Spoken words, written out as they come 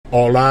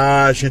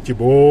Olá, gente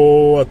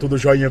boa, tudo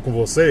joinha com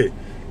você?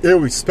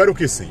 Eu espero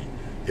que sim.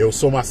 Eu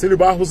sou Marcelo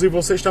Barros e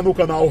você está no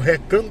canal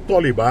Recanto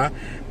Olibar,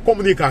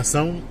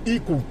 Comunicação e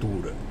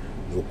Cultura.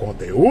 No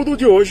conteúdo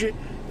de hoje,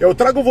 eu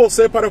trago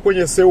você para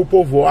conhecer o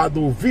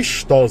povoado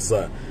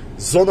Vistosa,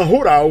 zona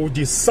rural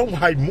de São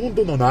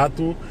Raimundo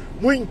Nonato,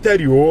 no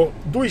interior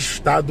do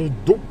estado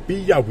do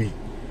Piauí.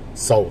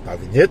 Solta a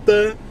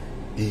vinheta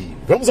e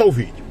vamos ao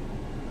vídeo.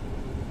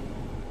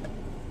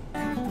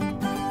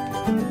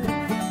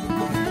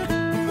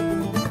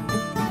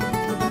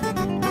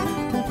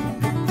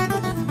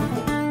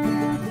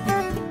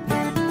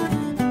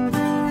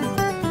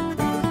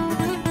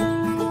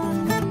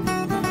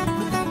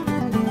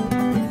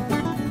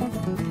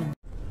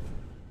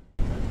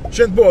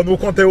 Gente boa, no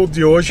conteúdo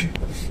de hoje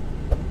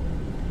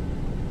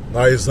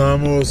nós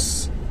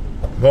vamos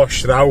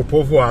mostrar o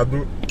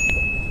povoado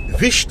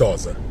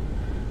Vistosa,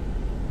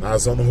 na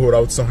zona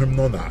rural de São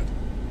Raimundo Nonato.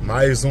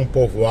 Mais um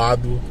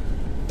povoado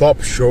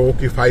top show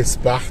que faz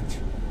parte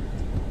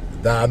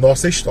da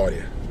nossa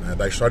história, né?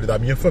 Da história da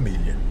minha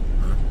família,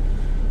 né?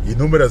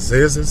 Inúmeras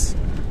vezes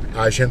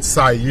a gente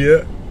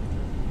saía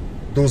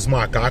dos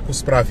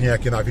macacos para vir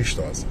aqui na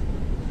Vistosa.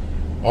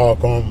 Ó,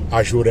 como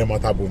a Jurema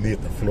tá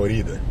bonita,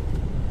 florida.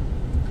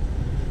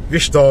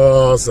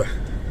 Vistosa,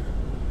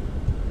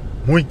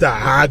 muita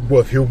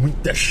água, viu?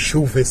 Muita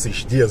chuva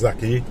esses dias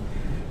aqui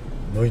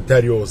no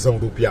interiorzão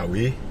do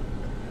Piauí,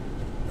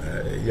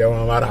 e é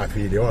uma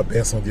maravilha, é uma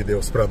bênção de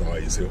Deus para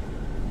nós, viu?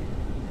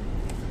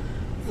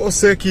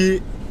 Você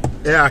que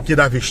é aqui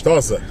da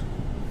Vistosa,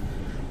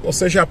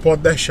 você já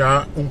pode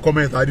deixar um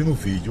comentário no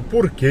vídeo.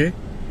 Por que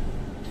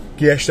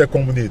esta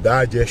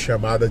comunidade é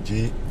chamada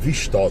de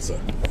Vistosa?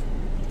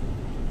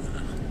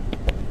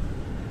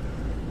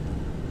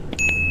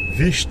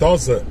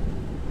 Vistosa,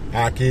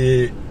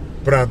 aqui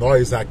para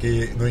nós,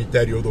 aqui no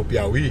interior do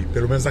Piauí,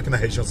 pelo menos aqui na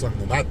região São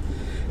Raimundo Nonato,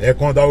 é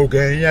quando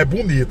alguém é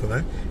bonito,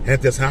 né? A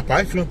gente diz assim,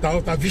 rapaz,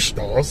 fulano tá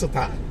vistosa,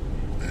 tá?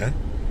 Né?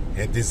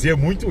 A gente dizia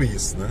muito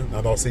isso, né?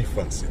 Na nossa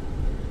infância.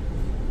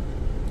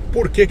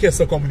 Por que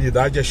essa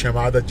comunidade é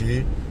chamada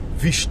de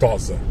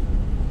Vistosa?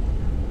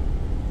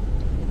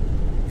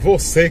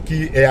 Você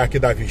que é aqui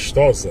da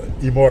Vistosa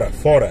e mora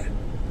fora,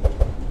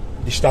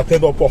 está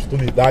tendo a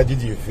oportunidade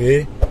de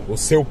ver o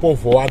seu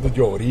povoado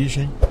de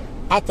origem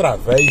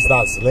através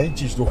das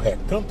lentes do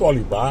Recanto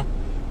Olibar,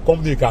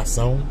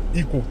 Comunicação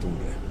e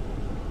Cultura.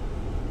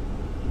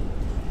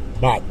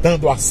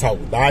 Matando a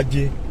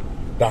saudade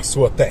da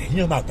sua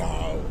terrinha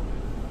natal.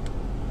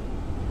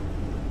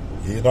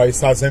 E nós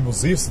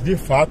fazemos isso, de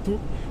fato,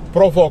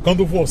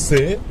 provocando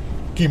você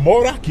que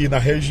mora aqui na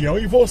região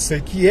e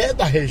você que é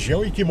da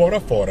região e que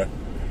mora fora,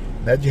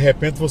 né? De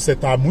repente você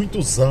está há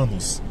muitos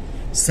anos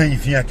sem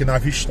vir aqui na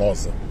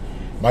Vistosa,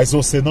 mas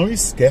você não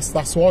esquece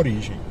da sua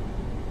origem.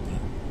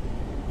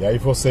 E aí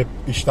você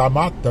está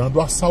matando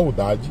a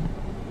saudade,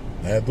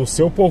 né, do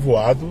seu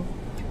povoado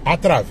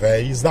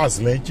através das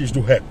lentes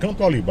do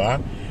Recanto Olibar,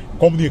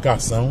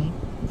 Comunicação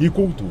e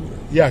Cultura.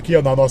 E aqui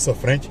na nossa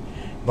frente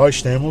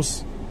nós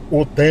temos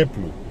o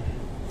templo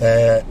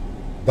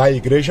da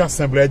Igreja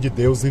Assembleia de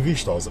Deus em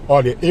Vistosa.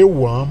 Olha,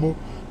 eu amo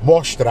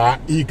mostrar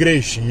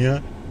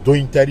igrejinha do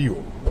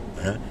interior,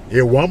 né?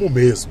 Eu amo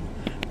mesmo,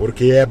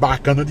 porque é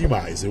bacana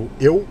demais.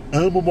 Eu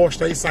amo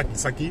mostrar isso aqui.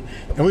 Isso aqui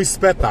é um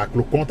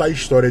espetáculo, conta a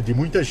história de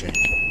muita gente.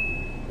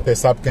 Você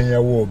sabe quem é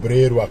o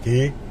obreiro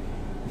aqui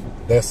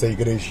dessa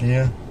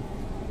igrejinha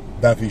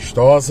da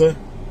Vistosa?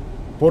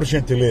 Por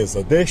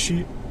gentileza,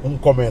 deixe um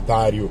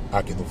comentário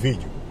aqui no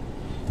vídeo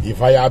e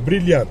vai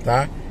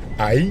abrilhantar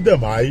ainda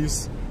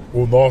mais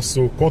o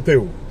nosso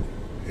conteúdo,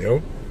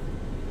 viu?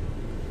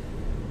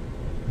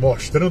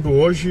 Mostrando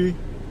hoje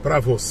para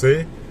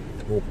você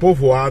o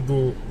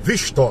povoado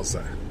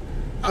Vistosa,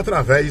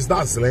 através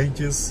das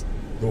lentes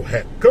do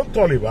Recanto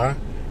Olibar,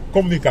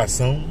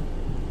 Comunicação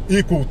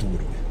e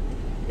Cultura.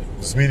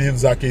 Os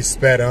meninos aqui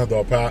esperando,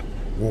 ó,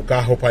 o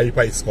carro para ir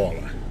para a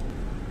escola.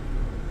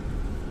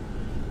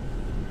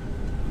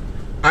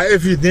 A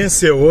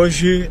evidência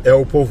hoje é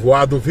o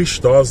povoado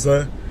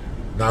Vistosa,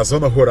 na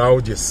zona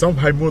rural de São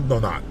Raimundo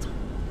Nonato.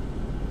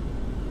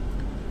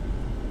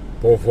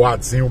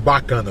 Povoadozinho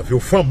bacana, viu?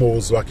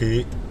 Famoso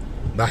aqui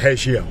na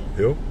região,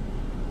 viu?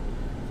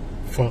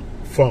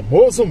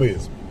 Famoso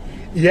mesmo.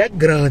 E é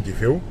grande,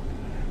 viu?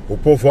 O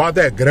povoado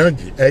é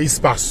grande, é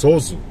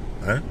espaçoso,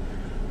 né?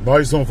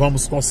 Nós não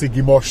vamos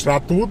conseguir mostrar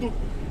tudo,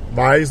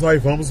 mas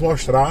nós vamos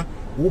mostrar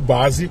o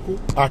básico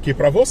aqui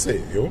para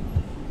você, viu?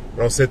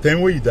 Para você ter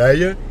uma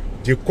ideia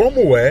de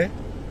como é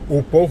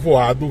o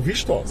povoado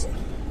Vistosa.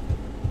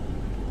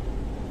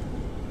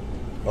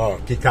 Ó,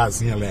 que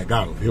casinha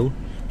legal, viu?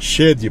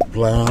 Cheia de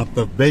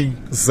planta, bem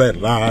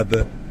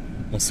zelada,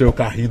 com seu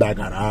carrinho da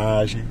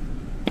garagem.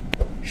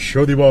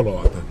 Show de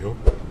bolota, viu?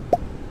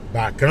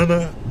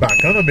 Bacana,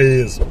 bacana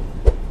mesmo.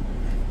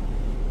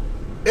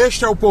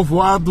 Este é o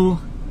povoado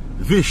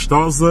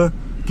Vistosa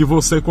que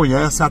você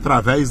conhece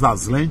através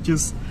das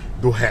lentes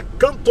do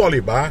Recanto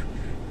Olibar,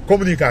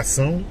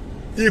 Comunicação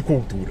e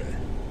Cultura.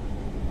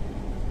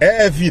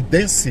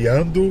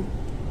 Evidenciando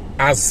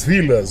as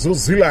vilas,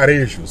 os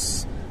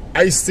vilarejos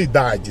as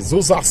cidades,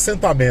 os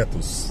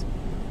assentamentos,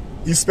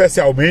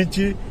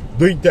 especialmente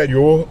do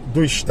interior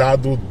do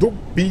estado do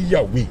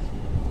Piauí.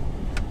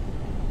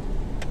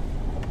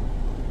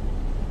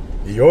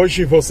 E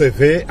hoje você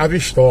vê a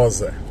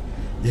Vistosa.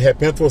 De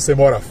repente você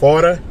mora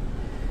fora,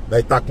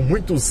 daí tá com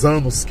muitos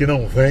anos que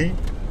não vem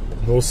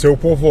no seu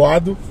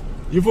povoado,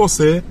 e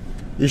você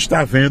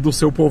está vendo o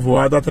seu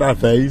povoado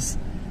através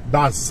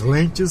das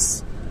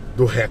lentes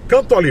do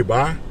Recanto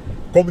Olibar,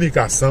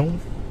 Comunicação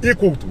e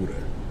Cultura.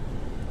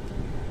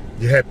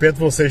 De repente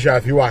você já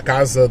viu a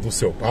casa do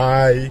seu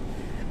pai,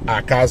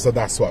 a casa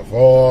da sua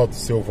avó, do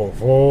seu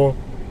vovô,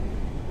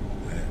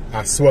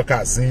 a sua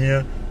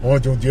casinha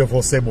onde um dia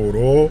você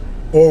morou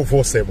ou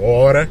você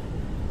mora.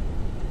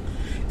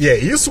 E é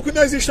isso que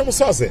nós estamos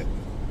fazendo,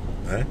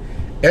 né?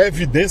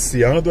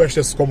 Evidenciando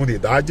estas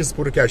comunidades,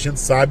 porque a gente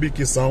sabe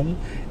que são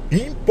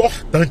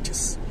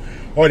importantes.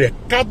 Olha,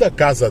 cada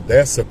casa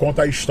dessa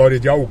conta a história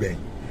de alguém.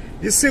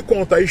 E se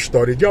conta a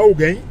história de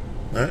alguém,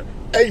 né,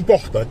 é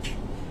importante.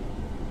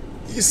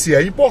 E se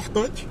é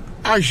importante,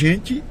 a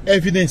gente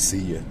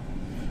evidencia.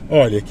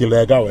 Olha que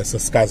legal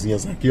essas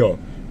casinhas aqui, ó,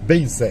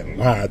 bem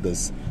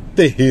zeladas,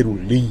 terreiro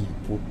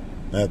limpo,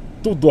 né,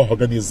 tudo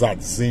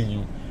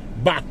organizadinho,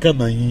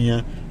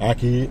 bacanainha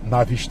aqui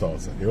na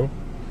Vistosa, viu?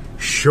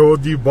 Show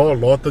de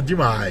bolota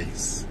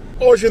demais!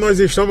 Hoje nós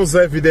estamos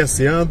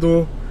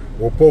evidenciando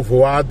o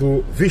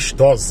povoado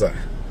Vistosa,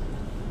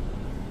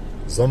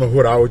 zona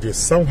rural de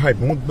São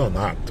Raimundo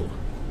Nonato.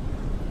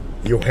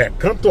 E o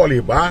Recanto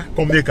Olibar,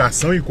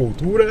 Comunicação e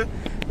Cultura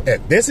é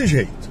desse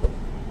jeito.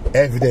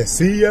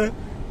 Evidencia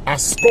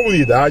as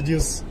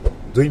comunidades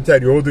do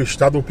interior do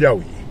estado do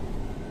Piauí.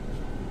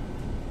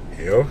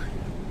 Viu?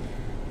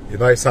 E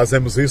nós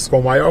fazemos isso com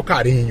o maior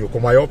carinho, com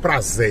o maior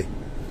prazer,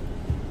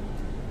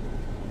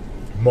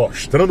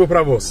 mostrando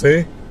para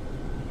você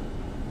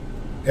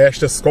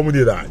estas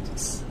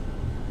comunidades.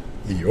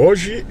 E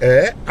hoje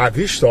é a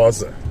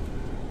Vistosa.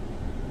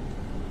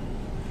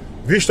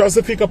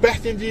 Vistosa fica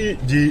pertinho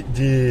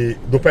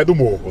do pé do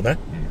morro, né?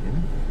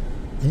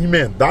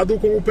 Emendado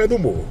com o pé do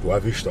morro, a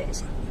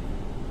Vistosa.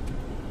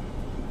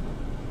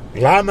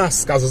 Lá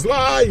nas casas,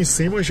 lá em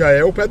cima já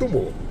é o pé do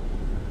morro.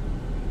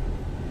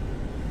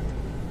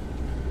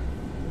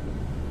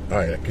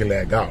 Olha que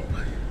legal.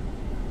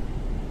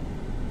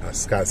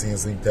 As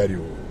casinhas do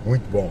interior.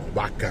 Muito bom,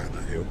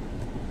 bacana, viu?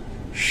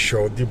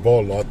 Show de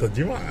bolota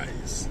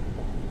demais.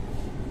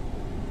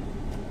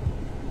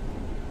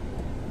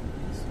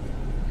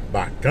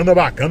 Bacana,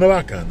 bacana,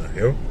 bacana,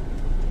 viu?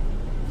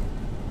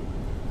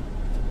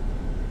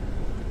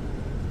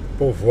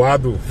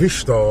 Povoado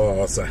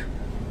Vistosa.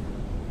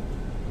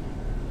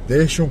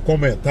 Deixe um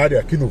comentário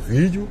aqui no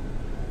vídeo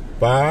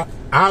para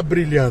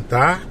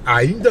abrilhantar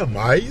ainda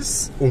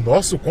mais o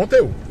nosso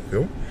conteúdo,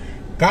 viu?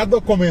 Cada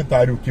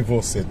comentário que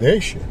você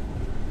deixa,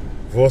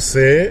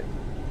 você,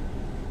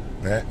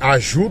 né,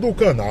 ajuda o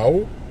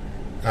canal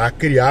a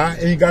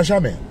criar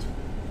engajamento.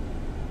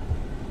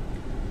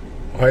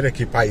 Olha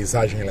que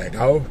paisagem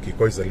legal, que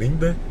coisa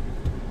linda.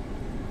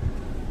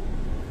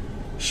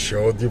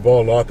 Show de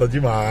bolota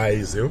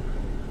demais, viu?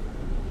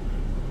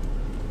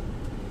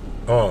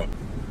 Ó,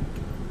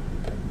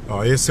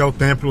 esse é o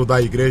templo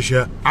da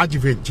Igreja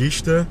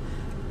Adventista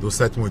do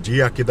Sétimo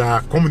Dia, aqui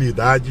da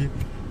comunidade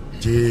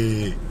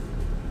de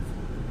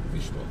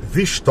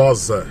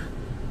Vistosa,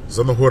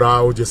 zona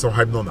rural de São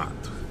Raimundo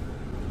Nonato.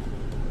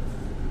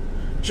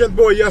 Gente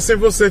boa, e assim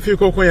você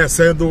ficou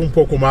conhecendo um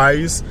pouco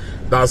mais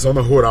da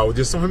zona rural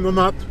de São Raimundo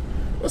Nonato.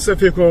 Você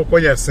ficou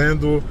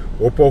conhecendo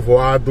o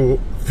povoado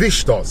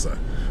Vistosa.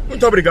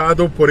 Muito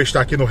obrigado por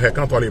estar aqui no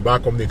Recanto Olibar,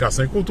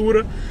 Comunicação e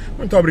Cultura.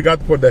 Muito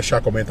obrigado por deixar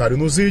comentário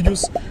nos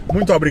vídeos.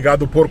 Muito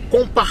obrigado por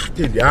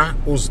compartilhar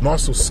os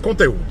nossos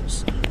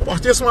conteúdos.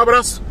 Fortíssimo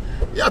abraço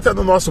e até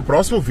no nosso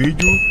próximo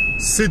vídeo,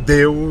 se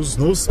Deus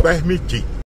nos permitir.